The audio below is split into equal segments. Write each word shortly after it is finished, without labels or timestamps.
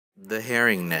The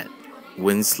Herring Net,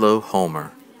 Winslow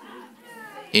Homer.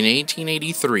 In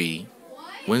 1883,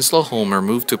 Winslow Homer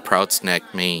moved to Prout's Neck,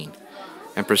 Maine,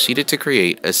 and proceeded to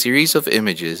create a series of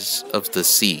images of the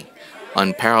sea,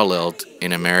 unparalleled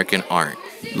in American art.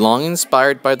 Long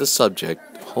inspired by the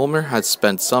subject, Homer had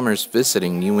spent summers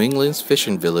visiting New England's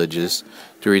fishing villages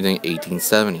during the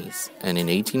 1870s, and in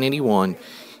 1881,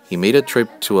 he made a trip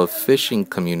to a fishing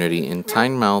community in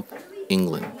Tynemouth,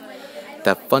 England,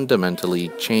 that fundamentally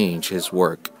changed his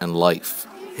work and life.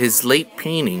 His late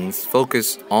paintings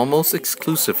focused almost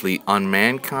exclusively on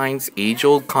mankind's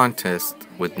age-old contest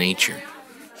with nature.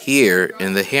 Here,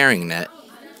 in The Herring Net,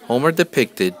 Homer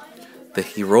depicted the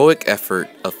heroic effort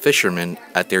of fishermen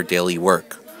at their daily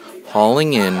work,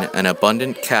 hauling in an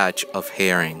abundant catch of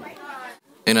herring.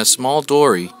 In a small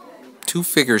dory, two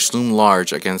figures loom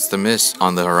large against the mist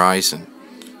on the horizon,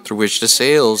 through which the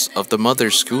sails of the mother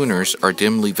schooners are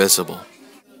dimly visible.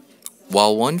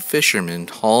 While one fisherman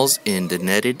hauls in the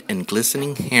netted and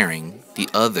glistening herring, the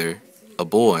other, a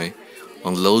boy,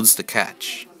 unloads the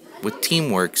catch. With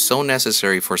teamwork so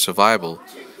necessary for survival,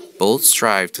 both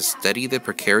strive to steady the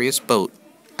precarious boat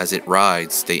as it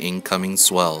rides the incoming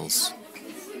swells.